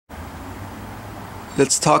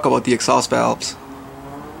Let's talk about the exhaust valves.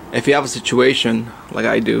 If you have a situation like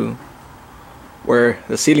I do where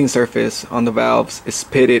the sealing surface on the valves is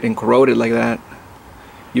pitted and corroded like that,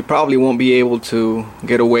 you probably won't be able to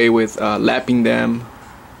get away with lapping them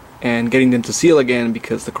and getting them to seal again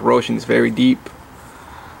because the corrosion is very deep.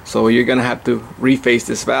 So you're gonna have to reface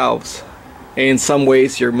these valves. In some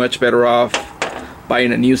ways you're much better off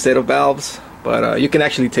buying a new set of valves, but you can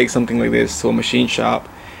actually take something like this to a machine shop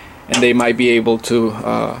and they might be able to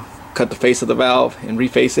cut the face of the valve and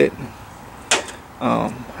reface it.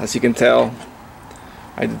 As you can tell,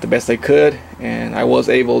 I did the best I could and I was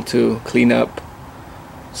able to clean up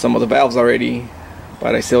some of the valves already,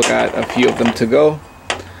 but I still got a few of them to go.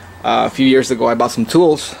 A few years ago I bought some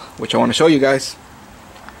tools which I want to show you guys.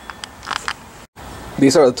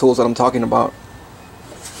 These are the tools that I'm talking about.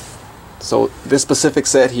 So this specific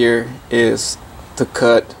set here is to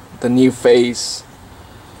cut the new face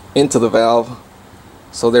into the valve.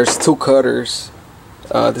 So there's two cutters.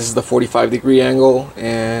 This is the 45-degree angle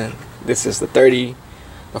and this is the 30.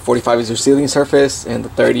 The 45 is your sealing surface and the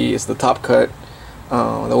 30 is the top cut.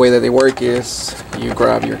 The way that they work is you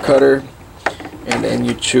grab your cutter and then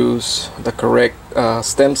you choose the correct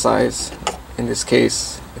stem size. In this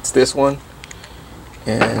case it's this one,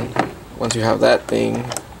 and once you have that thing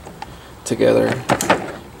together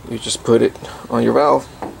you just put it on your valve.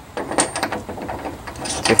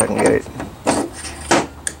 See if I can get it.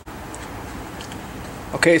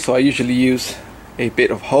 Okay, so I usually use a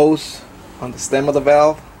bit of hose on the stem of the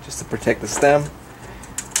valve just to protect the stem.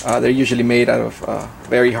 They're usually made out of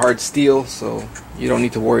very hard steel, so you don't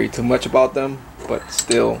need to worry too much about them, but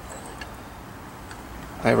still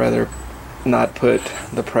I'd rather not put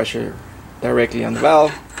the pressure directly on the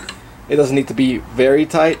valve. It doesn't need to be very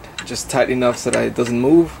tight, just tight enough so that it doesn't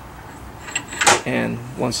move. And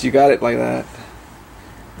once you got it like that,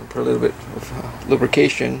 I'll put a little bit of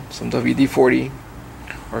lubrication, some WD-40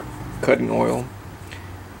 or cutting oil,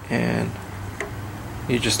 and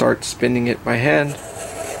you just start spinning it by hand.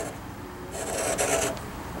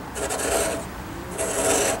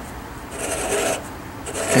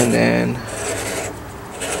 And then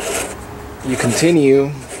you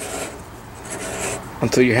continue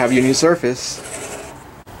until you have your new surface.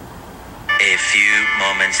 A few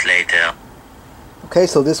moments later. Okay,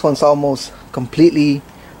 so this one's almost completely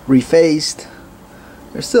refaced.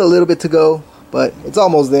 There's still a little bit to go, but it's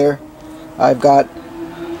almost there. I've got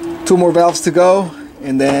 2 more valves to go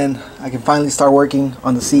and then I can finally start working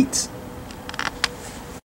on the seats.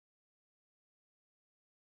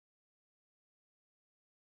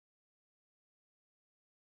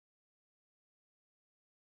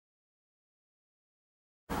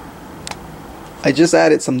 I just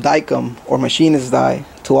added some Dicom or machinist dye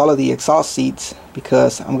to all of the exhaust seats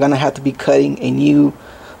because I'm gonna have to be cutting a new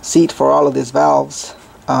seat for all of these valves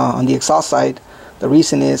on the exhaust side. The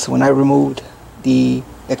reason is when I removed the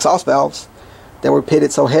exhaust valves, they were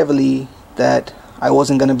pitted so heavily that I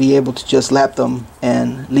wasn't gonna be able to just lap them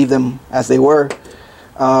and leave them as they were.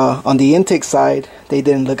 On the intake side, they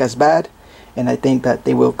didn't look as bad, and I think that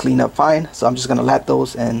they will clean up fine, so I'm just gonna lap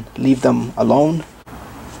those and leave them alone.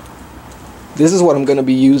 This is what I'm going to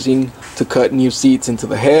be using to cut new seats into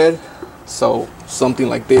the head. So something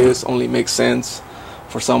like this only makes sense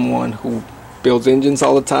for someone who builds engines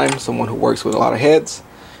all the time, someone who works with a lot of heads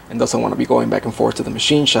and doesn't want to be going back and forth to the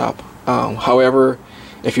machine shop. However,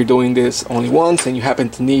 if you're doing this only once and you happen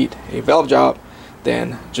to need a valve job,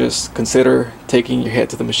 then just consider taking your head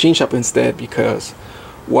to the machine shop instead, because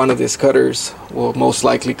one of these cutters will most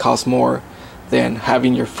likely cost more than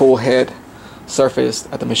having your full head surfaced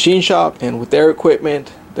at the machine shop, and with their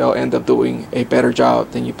equipment they'll end up doing a better job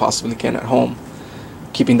than you possibly can at home.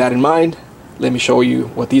 Keeping that in mind, let me show you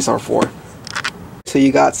what these are for. So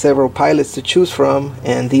you got several pilots to choose from,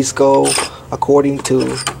 and these go according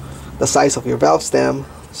to the size of your valve stem.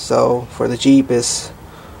 So for the Jeep is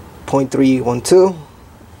 0.312.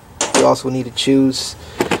 You also need to choose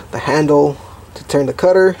the handle to turn the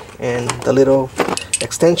cutter and the little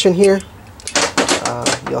extension here.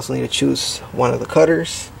 You also need to choose one of the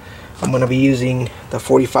cutters. I'm going to be using the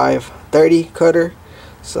 45-30 cutter,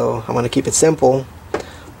 so I'm going to keep it simple.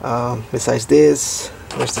 Besides this,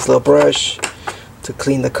 there's this little brush to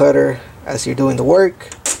clean the cutter as you're doing the work,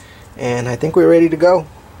 and I think we're ready to go.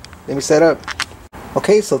 Let me set up.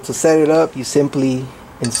 Okay, so to set it up, you simply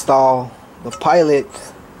install the pilot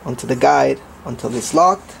onto the guide until it's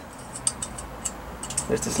locked.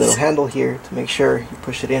 There's this little handle here to make sure you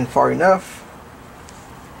push it in far enough.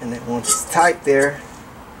 And then once it's tight there,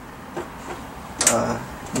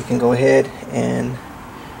 you can go ahead and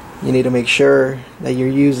you need to make sure that you're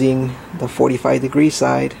using the 45-degree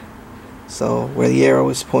side So where the arrow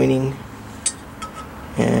is pointing,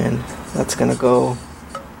 and that's gonna go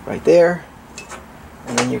right there.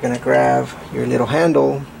 And then you're gonna grab your little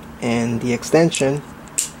handle and the extension,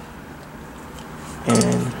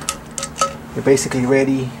 and you're basically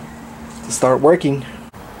ready to start working.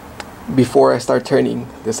 Before I start turning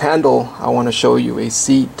this handle, I want to show you a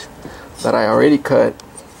seat that I already cut.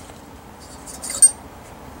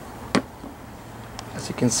 As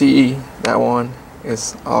you can see, that one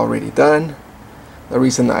is already done. The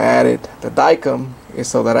reason I added the dicom is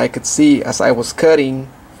so that I could see as I was cutting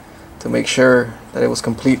to make sure that it was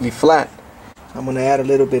completely flat. I'm going to add a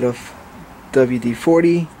little bit of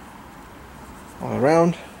WD-40 all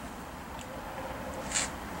around.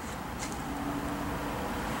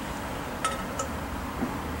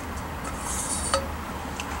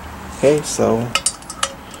 Okay, so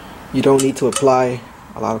you don't need to apply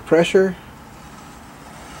a lot of pressure.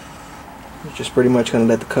 You're just pretty much going to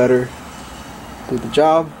let the cutter do the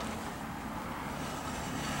job.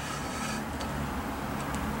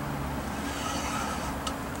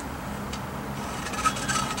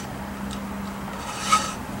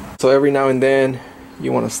 So every now and then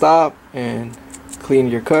you want to stop and clean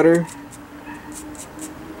your cutter.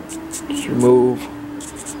 Just remove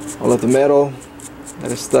all of the metal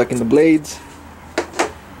that is stuck in the blades.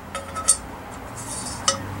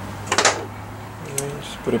 And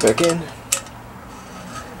just put it back in.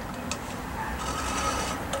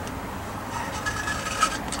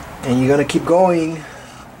 And you're going to keep going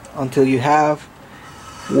until you have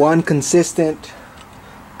one consistent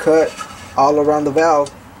cut all around the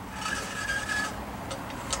valve.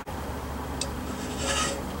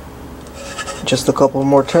 Just a couple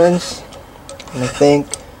more turns, and I think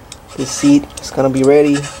this seat is going to be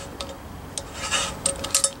ready.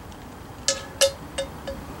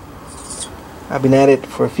 I've been at it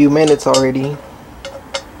for a few minutes already,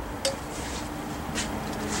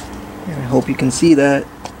 and I hope you can see that.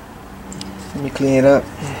 Let me clean it up.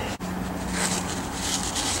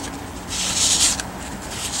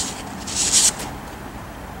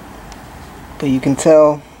 But you can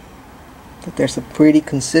tell that there's a pretty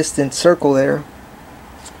consistent circle there.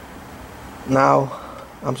 Now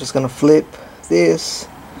I'm just gonna flip this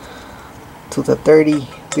to the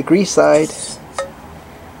 30-degree side,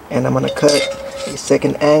 and I'm gonna cut a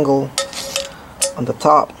second angle on the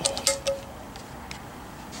top.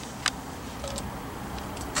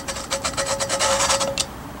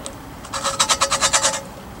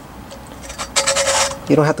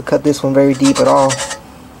 You don't have to cut this one very deep at all.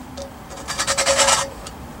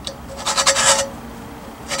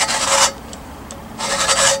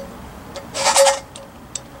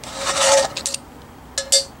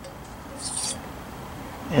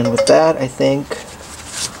 And with that, I think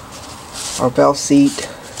our valve seat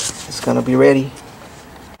is going to be ready.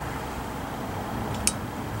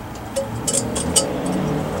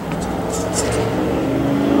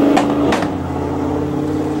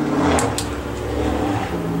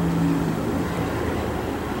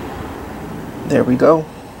 There we go.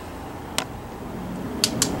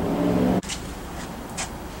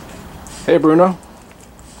 Hey Bruno.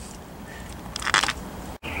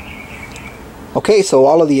 Okay, so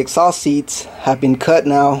all of the exhaust seats have been cut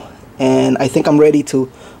now, and I think I'm ready to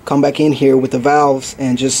come back in here with the valves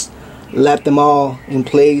and just lap them all in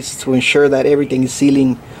place to ensure that everything is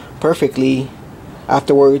sealing perfectly.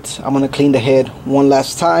 Afterwards, I'm going to clean the head one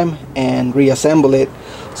last time and reassemble it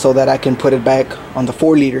so that I can put it back on the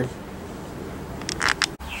 4-liter.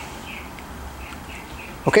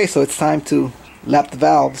 Okay, so it's time to lap the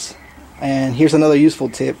valves, and here's another useful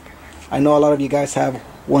tip. I know a lot of you guys have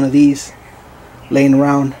one of these laying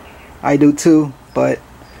around. I do too, but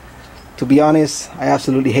to be honest, I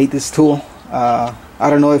absolutely hate this tool. I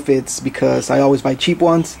don't know if it's because I always buy cheap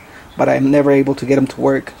ones, but I'm never able to get them to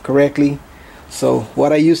work correctly. So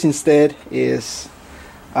what I use instead is,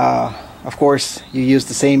 of course, you use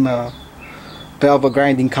the same valve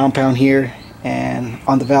grinding compound here, and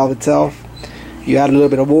on the valve itself you add a little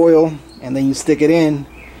bit of oil, and then you stick it in,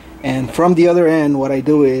 and from the other end what I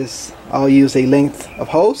do is I'll use a length of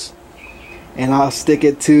hose and I'll stick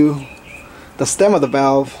it to the stem of the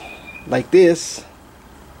valve like this.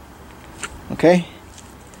 Okay,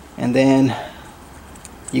 and then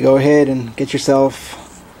you go ahead and get yourself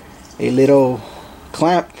a little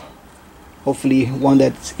clamp, hopefully one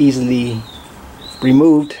that's easily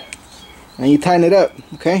removed, and you tighten it up.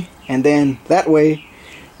 Okay, and then that way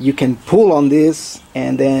you can pull on this,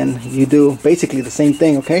 and then you do basically the same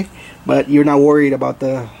thing. Okay, but you're not worried about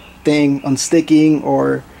the thing unsticking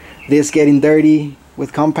or this getting dirty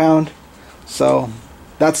with compound. So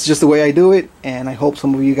that's just the way I do it, and I hope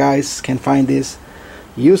some of you guys can find this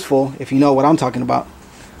useful if you know what I'm talking about.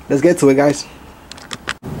 Let's get to it, guys.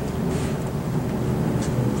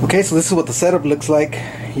 Okay, so this is what the setup looks like.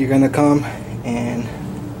 You're gonna come and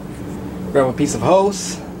grab a piece of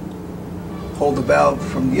hose, hold the valve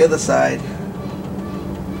from the other side,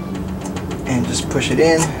 and just push it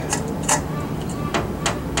in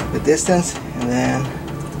the distance, and then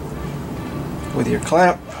with your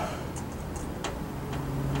clamp,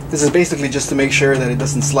 this is basically just to make sure that it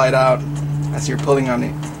doesn't slide out as you're pulling on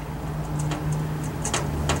it.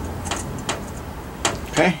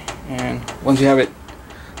 Okay, and once you have it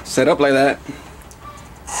set up like that,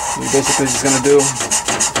 you're basically just going to do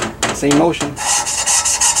the same motion.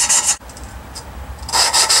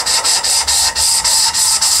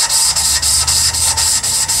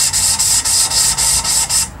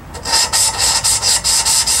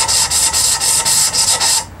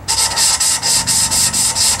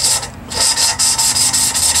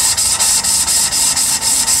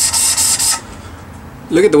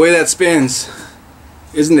 Look at the way that spins.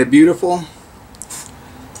 Isn't it beautiful?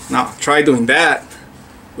 Now try doing that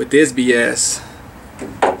with this BS.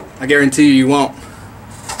 I guarantee you won't.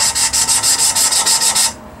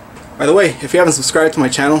 By the way, if you haven't subscribed to my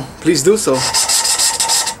channel, please do so.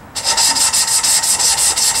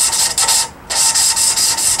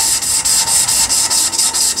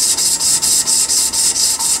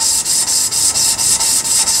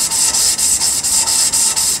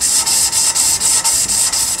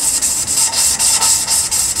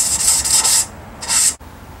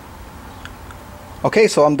 Okay,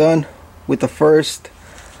 so I'm done with the first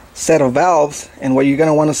set of valves, and what you're going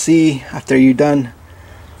to want to see after you're done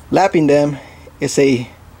lapping them is a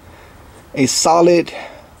solid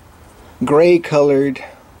gray colored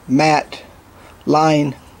matte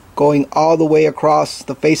line going all the way across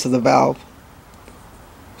the face of the valve,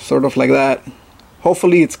 sort of like that.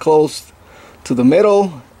 Hopefully it's close to the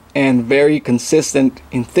middle and very consistent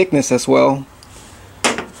in thickness as well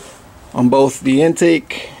on both the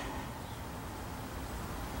intake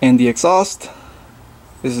and the exhaust.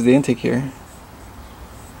 This is the intake here.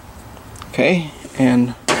 Okay,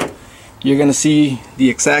 and you're gonna see the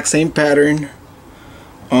exact same pattern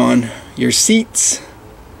on your seats.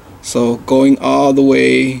 So going all the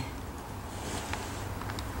way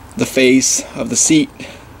the face of the seat.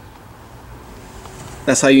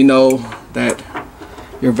 That's how you know that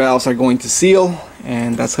your valves are going to seal,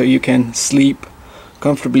 and that's how you can sleep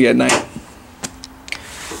comfortably at night.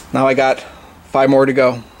 Now I got 5 more to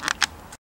go.